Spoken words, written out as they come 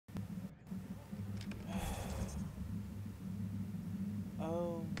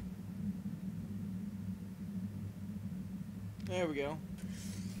There we go.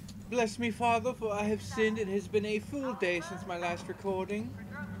 Bless me, Father, for I have sinned. It has been a full day since my last recording.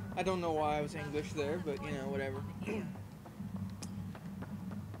 I don't know why I was English there, but, you know, whatever.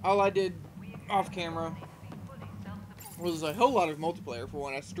 All I did off camera was a whole lot of multiplayer for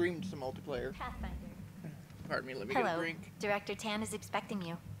when I streamed some multiplayer. Pardon me, let me get a drink. Director Tan is expecting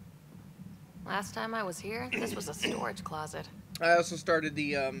you. Last time I was here, this was a storage closet. I also started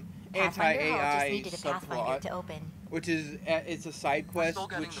the anti-AI subplot, to open. which is it's a side quest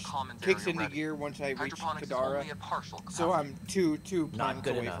which kicks into gear once I reach Kadara. So I'm two planets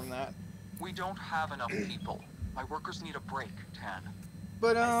away from that. We don't have enough people. My workers need a break, Tan.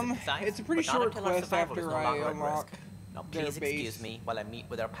 But it's a pretty short quest after I unlock Now their please base. excuse me while I meet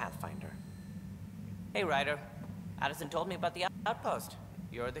with our Pathfinder. Hey Ryder, Addison told me about the outpost.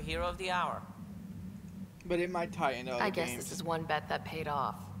 You're the hero of the hour. But it might tie into other I guess games. this is one bet that paid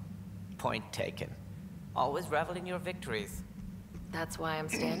off. Point taken. Always revel in your victories. That's why I'm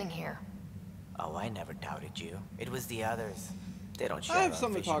standing here. Oh, I never doubted you. It was the others. They don't share I have our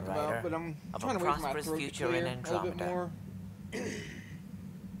something to vision, talk about, Ryder, but I'm of trying a to wait for my prosperous throat to future clear in a little bit Andromeda. more.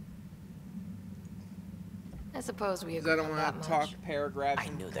 I suppose we Because agree I don't on that want to talk much. paragraphs I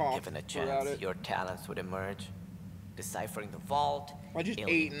and knew that cough given a throughout chance, it. your talents would emerge. Deciphering the vault, I just alien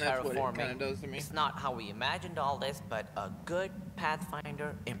ate, and that's what it terraforming. kind of does to me. It's not how we imagined all this, but a good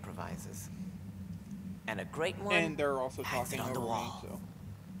Pathfinder improvises. And a great one And they're also hangs it talking on the over me, wall.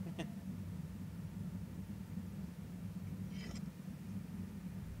 so.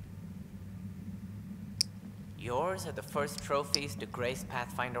 Yours are the first trophies to grace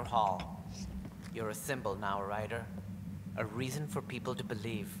Pathfinder Hall. You're a symbol now, Ryder. A reason for people to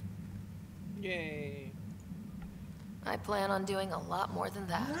believe. Yay. I plan on doing a lot more than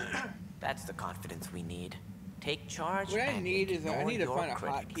that. That's the confidence we need. Take charge What I and need is I need to ignore find a your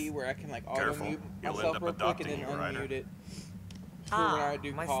critics. hotkey where I can like Careful, auto-mute you'll myself end real up quick and then adopting you, Ryder. unmute it. For Ah, when I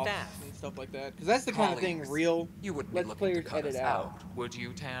do my coughs staff. and stuff like that. Because that's the kind of thing Colleagues, real You wouldn't be Let's looking Players to cut edit us out. would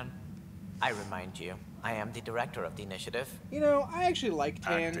you, Tan? I remind you, I am the director of the initiative. You know, I actually like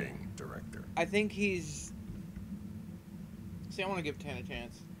Tan. Acting director. I think he's... See, I want to give Tan a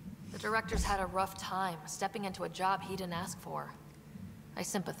chance. The director's had a rough time stepping into a job he didn't ask for. I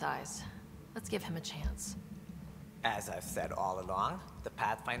sympathize. Let's give him a chance. As I've said all along, the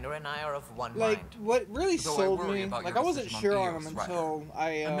Pathfinder and I are of one Like, mind. what really Though I sold worry me... about Like, your I wasn't decision sure on on him Eos, until I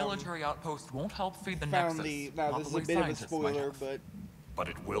A military outpost won't help feed the found Nexus. the... Now, not this is the a way bit of a scientists might spoiler, have. but...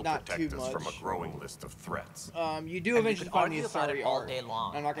 It will Not protect too us from much. a growing list of threats. You do And we eventually could find the argue about it Asari all art. day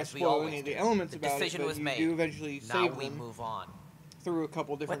long, I'm not going to as we spoil always any of the do. elements The about it, decision but was you made. do eventually Now save we them move on. through a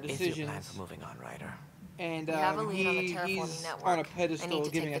couple different What is decisions. your plan for moving on, Ryder? And We have a lead on the he's terraforming network. on a I pedestal need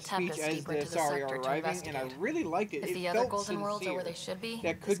to giving take a the speech Tempest as deeper the into the Asari sector are to arriving, and I investigate. really liked it. If It the other felt golden worlds are where they sincere. should be,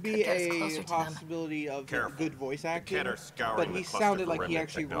 That this could be get us a closer to them. possibility of Careful. good voice acting, Kenner scouring but the he cluster sounded for like he remnant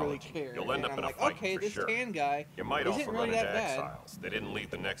actually really technology. cared. You'll end And up I'm in a like, fight okay, for this sure. Tan guy You might isn't also really run into that bad. exiles. They didn't leave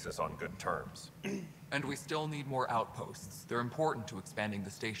the Nexus on good terms. And we still need more outposts. They're important to expanding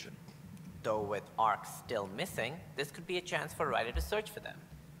the station. Though with Ark still missing, this could be a chance for Ryder to search for them.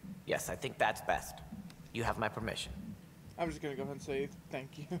 Yes, I think that's best. You have my permission. I'm just gonna go ahead and say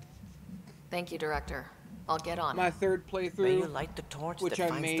thank you. Thank you, Director. I'll get on My it. third May you playthrough, light the torch which that I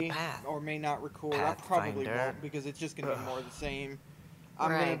finds may the path. or may not record. I probably Pathfinder. won't because it's just gonna be more of the same.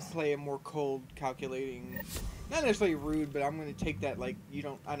 I'm Right. gonna play a more cold, calculating, not necessarily rude, but I'm gonna take that like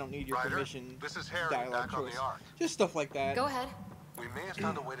I don't need your Ryder, permission. this is Harry, Dialogue back on choice. the Ark. Just stuff like that. Go ahead. We may have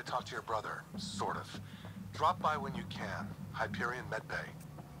found a way to talk to your brother, sort of. Drop by when you can. Hyperion Medbay.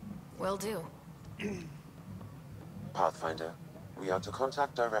 Will do. Pathfinder, we are to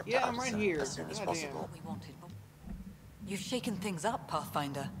contact Director Yeah, I'm right Addison here. as soon as Goddamn. possible. We wanted. You've shaken things up,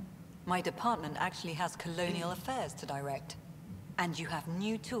 Pathfinder. My department actually has colonial affairs to direct. And you have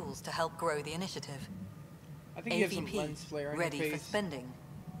new tools to help grow the initiative. I think you have some AVP, lens flare on ready your for face. spending.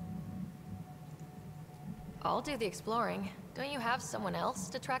 I'll do the exploring. Don't you have someone else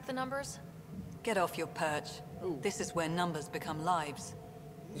to track the numbers? Get off your perch. Ooh. This is where numbers become lives.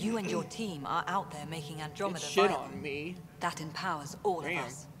 You and your team are out there making Andromeda It's shit viable. on me. That empowers all Damn. of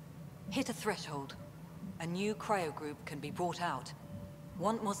us. Hit a threshold. A new cryo group can be brought out.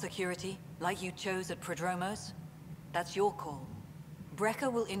 Want more security, like you chose at Prodromos? That's your call.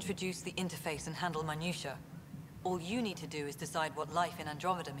 Brecker will introduce the interface and handle minutia. All you need to do is decide what life in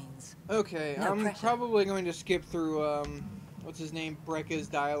Andromeda means. Okay, No I'm pressure. probably going to skip through, what's his name, Brekka's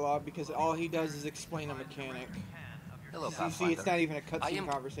dialogue, because all he does is explain a mechanic. Hello, You see, Pathfinder. it's not even a I cutscene am-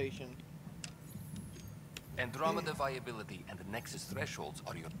 conversation. Andromeda viability and the Nexus thresholds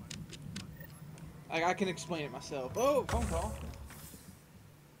are your... I can explain it myself. Oh, phone call.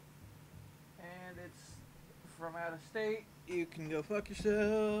 And it's from out of state. You can go fuck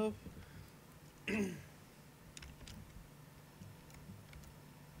yourself.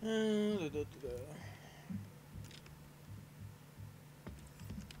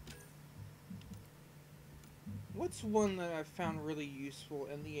 What's one that I found really useful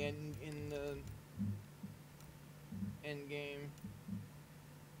in the end game?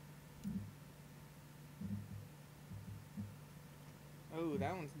 Oh,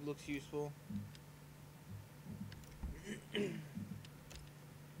 that one looks useful.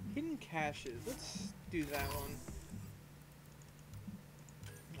 Hidden caches. Let's do that one.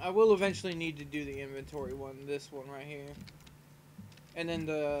 I will eventually need to do the inventory one, this one right here. And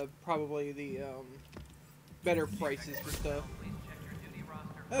then probably the better prices for stuff.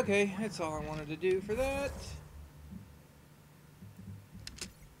 Okay, that's all I wanted to do for that.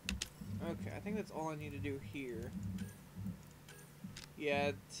 Okay, I think that's all I need to do here.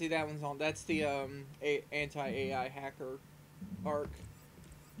 Yeah, see that one's on. That's the anti-AI hacker arc.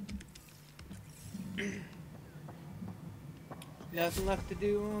 Nothing left to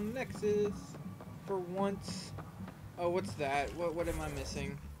do on Nexus for once. Oh, what's that? What am I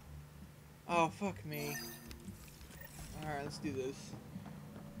missing? Oh, fuck me. Alright, let's do this.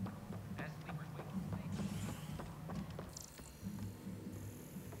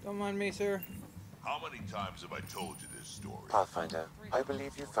 Don't mind me, sir. How many times have I told you this story? Pathfinder, I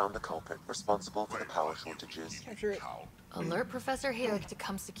believe you found the culprit responsible for the power shortages. Capture it. Alert Professor Herrick to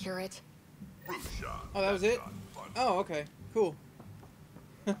come secure it. Oh, that was it? Oh, okay. Cool.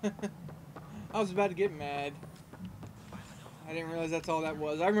 I was about to get mad. I didn't realize that's all that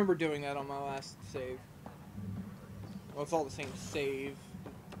was. I remember doing that on my last save. Well, it's all the same save.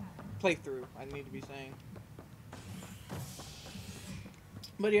 Playthrough, I need to be saying.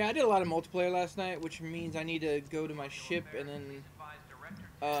 But yeah, I did a lot of multiplayer last night, which means I need to go to my ship and then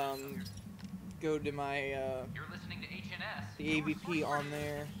go to my the AVP on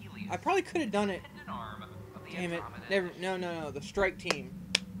there. I probably could have done it. Damn it! No. The strike team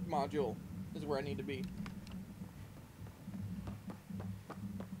module is where I need to be.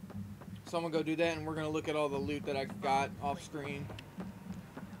 So I'm gonna go do that, and we're gonna look at all the loot that I got off screen.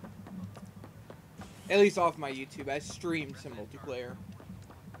 At least off my YouTube. I streamed some multiplayer.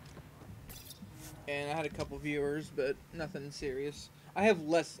 And I had a couple viewers, but nothing serious. I have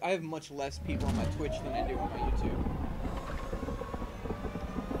much less people on my Twitch than I do on my YouTube.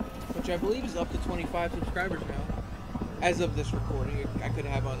 Which I believe is up to 25 subscribers now. As of this recording, I could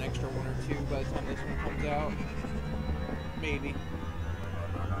have an extra one or two by the time this one comes out. Maybe.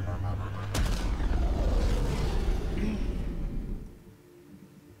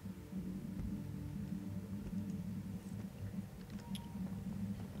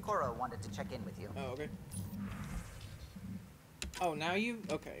 Coro wanted to check in with you. Oh, okay. Oh, now you...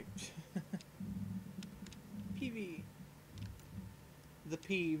 Okay. PV. The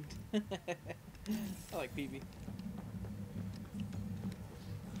peeved. I like PV.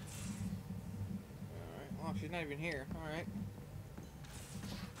 Alright, well, she's not even here. Alright.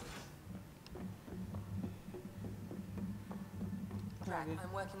 Track,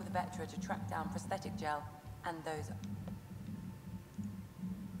 I'm working with Vectra to track down prosthetic gel and those...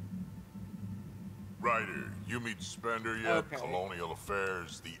 Ryder, you meet Spender yet? Okay. Colonial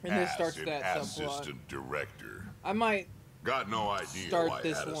Affairs, the And this starts acid that subplot. assistant director. I might Got no idea start why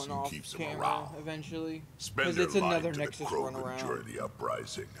this one Addison off keeps him camera around. eventually. Because Spender it's another lied to Nexus the run Krogan around. during the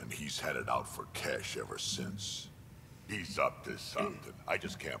uprising, and he's headed out for cash ever since. He's up to something. I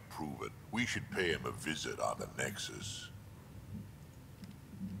just can't prove it. We should pay him a visit on the Nexus.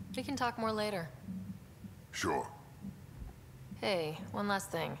 We can talk more later. Sure. Hey, one last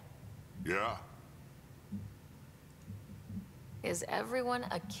thing. Yeah? Is everyone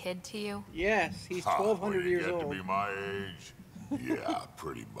a kid to you? Yes, he's Ha, 1,200 when you years get old. to be my age? Yeah,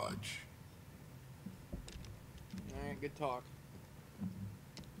 pretty much. Alright, good talk.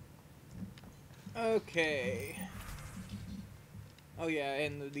 Okay. Oh yeah,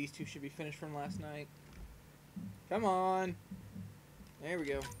 and these two should be finished from last night. Come on. There we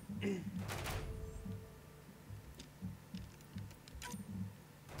go.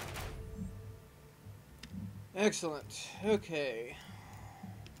 Excellent. Okay.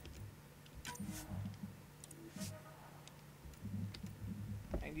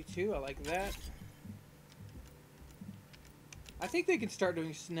 I like that. I think they can start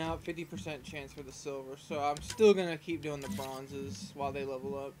doing now 50% chance for the silver, so I'm still gonna keep doing the bronzes while they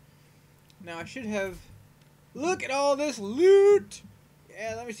level up. Now I should have... Look at all this loot!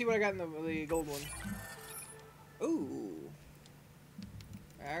 Yeah, let me see what I got in the gold one. Ooh.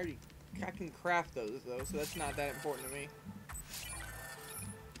 I can craft those though, so that's not that important to me.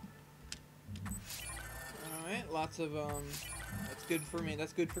 Alright, lots of, that's good for me.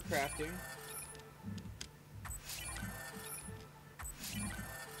 That's good for crafting.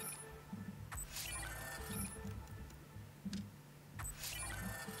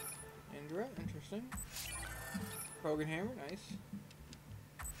 Indra, interesting. Krogan hammer, nice.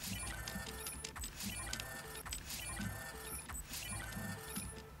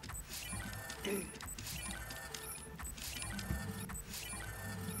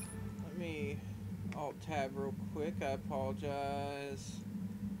 Let me alt-tab real quick. I apologize.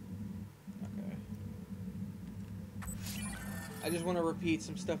 Okay. I just want to repeat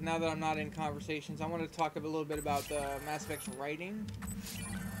some stuff now that I'm not in conversations. I want to talk a little bit about Mass Effect's writing.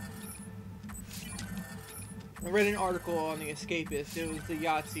 I read an article on The Escapist. It was the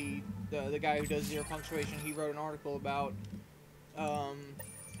Yahtzee, the guy who does Zero Punctuation. He wrote an article about how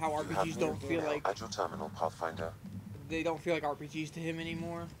RPGs don't feel like... At your terminal, Pathfinder. They don't feel like RPGs to him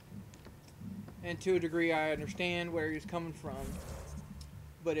anymore. And to a degree, I understand where he's coming from.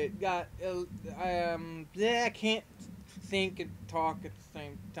 But it got... I can't think and talk at the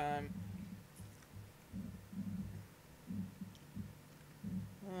same time.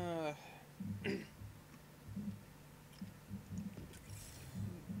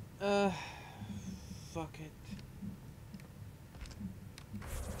 Fuck it.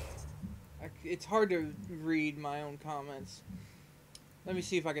 It's hard to read my own comments. Let me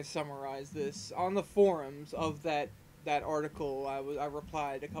see if I can summarize this. On the forums of that article, I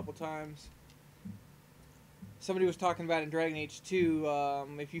replied a couple times. Somebody was talking about in Dragon Age 2,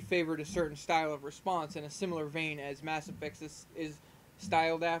 if you favored a certain style of response in a similar vein as Mass Effect is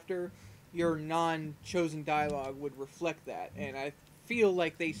styled after, your non-chosen dialogue would reflect that. And I feel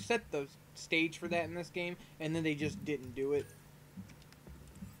like they set the stage for that in this game, and then they just didn't do it.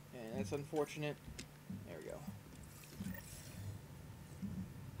 And that's unfortunate. There we go.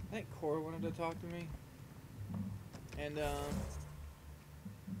 I think Cora wanted to talk to me. And,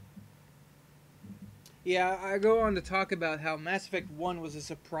 yeah, I go on to talk about how Mass Effect 1 was a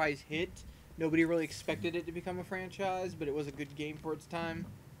surprise hit. Nobody really expected it to become a franchise, but it was a good game for its time.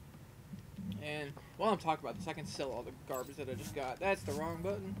 And while I'm talking about this, I can sell all the garbage that I just got. That's the wrong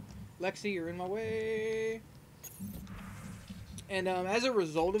button. Lexi, you're in my way. And as a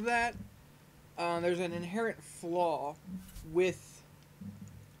result of that, there's an inherent flaw with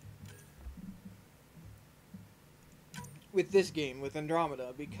this game, with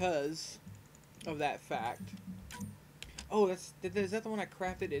Andromeda, because of that fact. Oh, is that the one I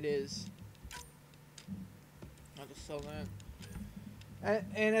crafted? It is. I'll just sell that.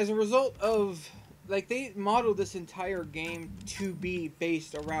 And as a result of, like, they modeled this entire game to be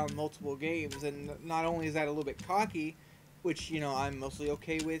based around multiple games, and not only is that a little bit cocky, which, you know, I'm mostly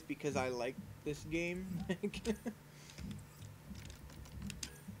okay with because I like this game.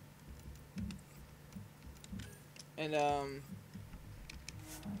 And,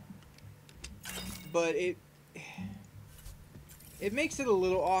 but it makes it a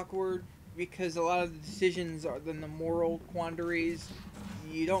little awkward because a lot of the decisions are then the moral quandaries.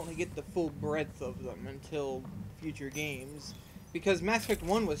 You don't get the full breadth of them until future games, because Mass Effect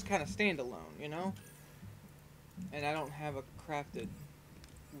 1 was kind of standalone, you know? And I don't have a crafted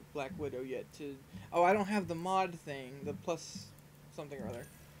Black Widow yet to... Oh, I don't have the mod thing, the plus something or other.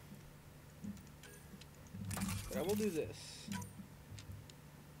 But I will do this.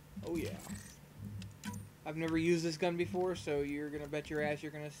 Oh yeah. I've never used this gun before, so you're gonna bet your ass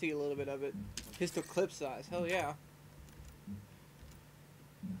you're gonna see a little bit of it. Pistol clip size, hell yeah.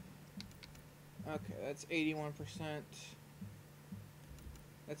 Okay, that's 81%.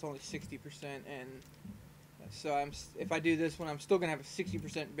 That's only 60%, and so if I do this one, I'm still gonna have a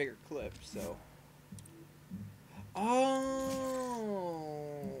 60% bigger clip. So, oh,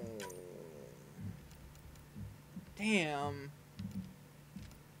 damn.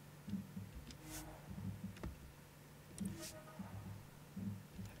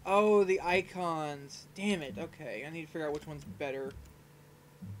 Oh, the icons. Damn it. Okay, I need to figure out which one's better.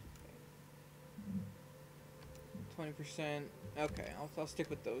 20%. Okay, I'll stick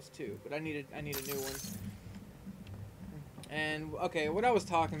with those two, but I need a new one. And okay, what I was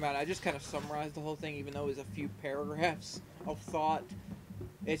talking about, I just kind of summarized the whole thing, even though it was a few paragraphs of thought.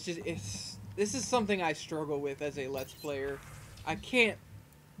 This is something I struggle with as a Let's Player. I can't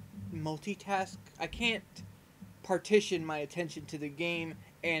multitask. I can't partition my attention to the game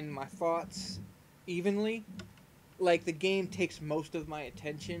and my thoughts evenly. Like, the game takes most of my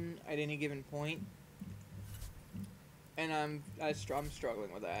attention at any given point. And I'm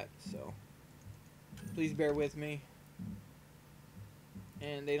struggling with that, so please bear with me.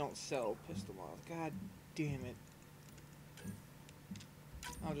 And they don't sell pistol models. God damn it.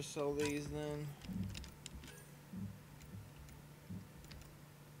 I'll just sell these then.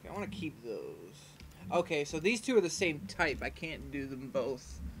 Okay, I want to keep those. Okay, so these two are the same type. I can't do them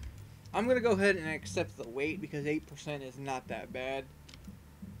both. I'm going to go ahead and accept the weight because 8% is not that bad.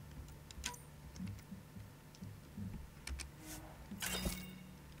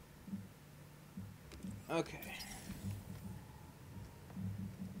 Okay.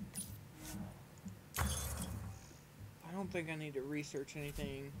 I don't think I need to research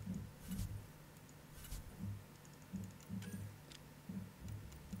anything.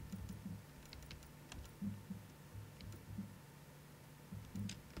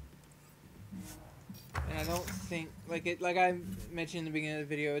 And I don't think, like I mentioned in the beginning of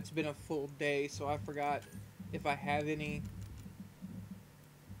the video, it's been a full day, so I forgot if I have any.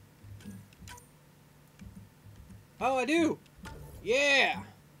 Oh, I do! Yeah!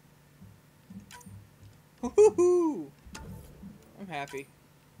 Woohoo! I'm happy.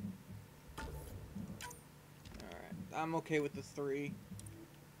 Alright, I'm okay with the 3.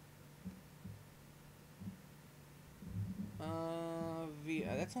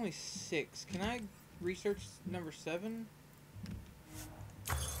 That's only 6. Can I research number 7?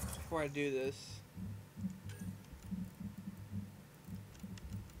 Before I do this.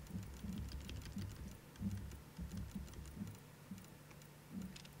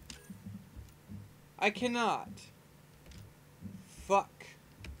 I cannot. Fuck.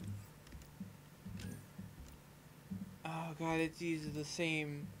 Oh god, it's using the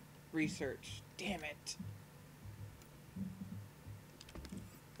same research. Damn it.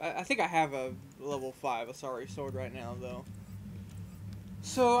 I think I have a level 5 Asari sword right now, though.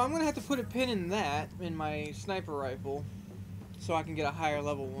 So I'm gonna have to put a pin in that, in my sniper rifle, so I can get a higher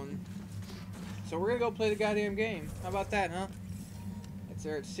level one. So we're gonna go play the goddamn game. How about that, huh? It's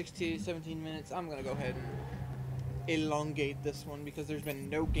there at 17 minutes. I'm gonna go ahead and elongate this one because there's been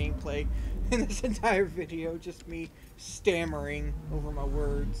no gameplay in this entire video, just me stammering over my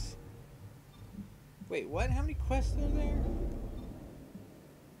words. Wait, what? How many quests are there?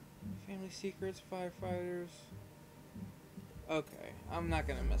 Family secrets, firefighters. Okay, I'm not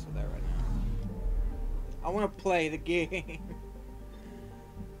gonna mess with that right now. I want to play the game.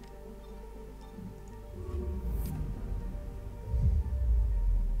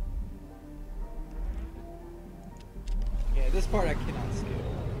 Yeah, this part I cannot skip.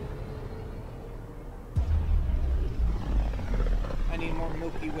 I need more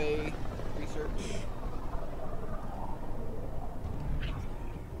Milky Way research.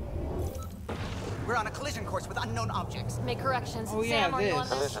 We're on a collision course with unknown objects. Make corrections. Oh yeah, Sam, are you on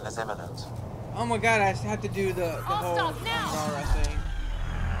this. this? Collision is imminent. Oh my god, I have to do the whole stop now. Angara thing.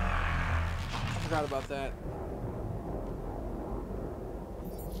 I forgot about that.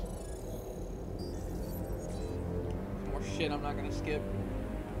 More shit I'm not gonna skip.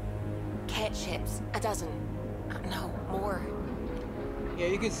 Cat ships. A dozen. No, more. Yeah,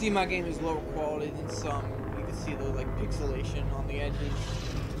 you can see my game is lower quality than some. You can see the like pixelation on the edges.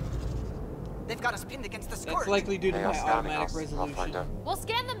 They've got us pinned against the Scourge. That's likely due to They my are scanning automatic us, resolution. Pathfinder. We'll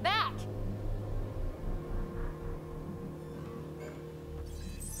scan them back.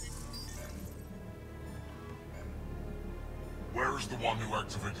 Where is the one who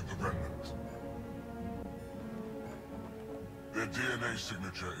activated the remnant? Their DNA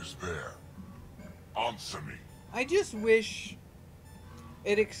signature is there. Answer me. I just wish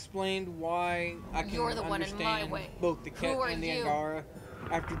it explained why I can You're the one in my understand way. both the Who Ket are and the you? Angara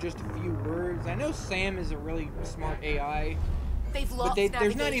after just a few words. I know Sam is a really smart AI, They've but lost there's not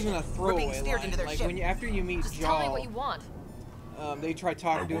navigation. even a We're being throwaway steered line. into their Like ship. when you, after you meet Just tell me Jaw, what you want. they try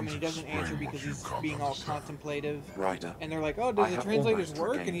talking I to him and want he to doesn't answer explain because what you he's can't being all understand. contemplative. Ryder, And they're like, oh, I does the have translators almost work?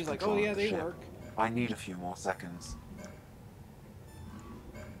 regained And he's like, control oh of yeah, the they ship. work. I need a few more seconds.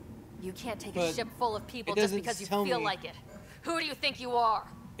 You can't take But a ship full of people it just doesn't because you tell feel me. like it. Who do you think you are?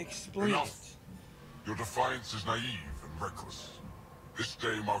 Explain Enough. it. Your defiance is naive and reckless. This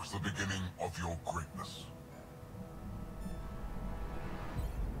day marks the beginning of your greatness.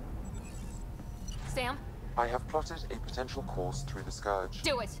 Sam, I have plotted a potential course through the Scourge.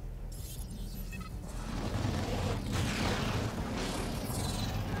 do it.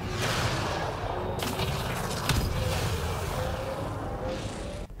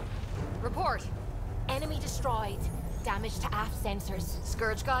 Report. Enemy destroyed. Damage to aft sensors.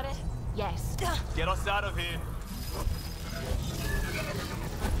 Scourge got it? Yes. Get us out of here.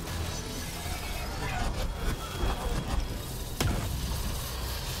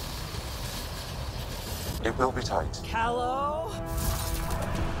 It will be tight. Hello?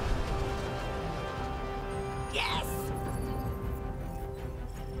 Yes!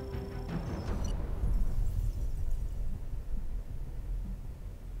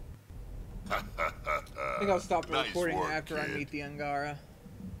 I think I'll stop the Nice recording work, after I kid. meet the Angara.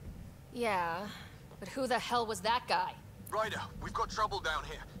 Yeah, but who the hell was that guy? Ryder, we've got trouble down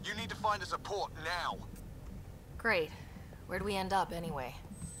here. You need to find us a port now. Great. Where'd we end up, anyway?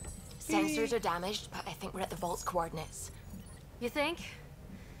 Sensors are damaged, but I think we're at the vault's coordinates. You think?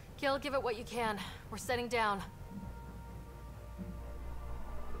 Gil, give it what you can. We're setting down.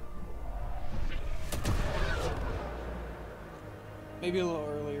 Maybe a little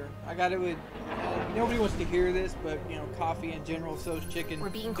earlier. I got it with... nobody wants to hear this, but, you know, coffee in general, so's chicken We're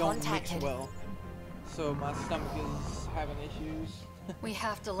being don't contacted. mix well. So my stomach is having issues. We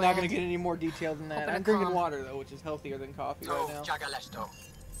have to land. Not gonna get any more detailed than that. Open a I'm drinking comm. water, though, which is healthier than coffee right now.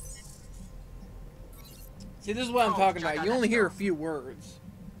 See, this is what I'm talking about. You only hear a few words.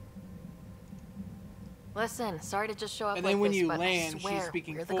 Listen, sorry to just show up And like then when this, you but I land, swear, she's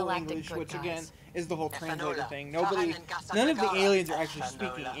speaking we're the full galactic English, good which guys. again is the whole translator thing. None of the aliens are actually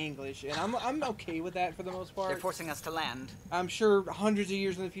speaking English, and I'm okay with that for the most part. They're forcing us to land. I'm sure hundreds of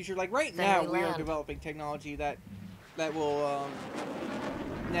years in the future, like right Then now, we we are land. developing technology that will.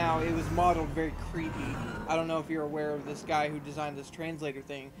 Now it was modeled very creepy. I don't know if you're aware of this guy who designed this translator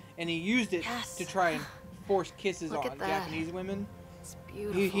thing, and he used it to try and force kisses Look on at that. Japanese women. It's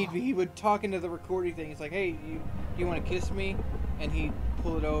beautiful. He would talk into the recording thing. He's like, "Hey, you want to kiss me?" And he'd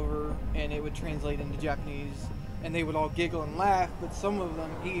pull it over, and it would translate into Japanese, and they would all giggle and laugh. But some of them,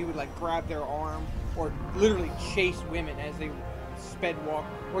 he would like grab their arm or literally chase women as they sped walk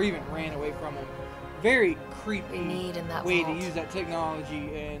or even ran away from him. Very creepy need in that way vault. to use that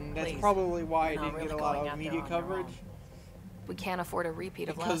technology, and that's Please. probably why it You're not didn't get a really lot going of out there media on your coverage own. We can't afford a repeat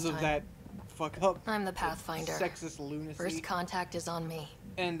of because last of time. that fuck up. I'm the Pathfinder. Sexist lunacy. First contact is on me.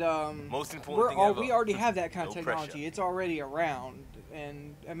 And Most important thing ever. we already have that kind of No technology. pressure. It's already around.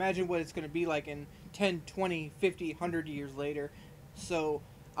 And imagine what it's going to be like in 10, 20, 50, 100 years later. So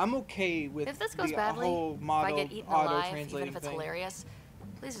I'm okay with If this goes the badly, whole if I model get eaten auto alive, even translating if it's thing. hilarious,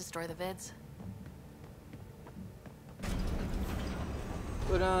 please destroy the vids.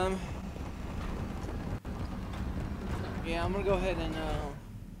 But yeah, I'm gonna go ahead and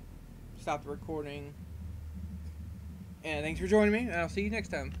stop the recording. And thanks for joining me, and I'll see you next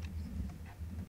time.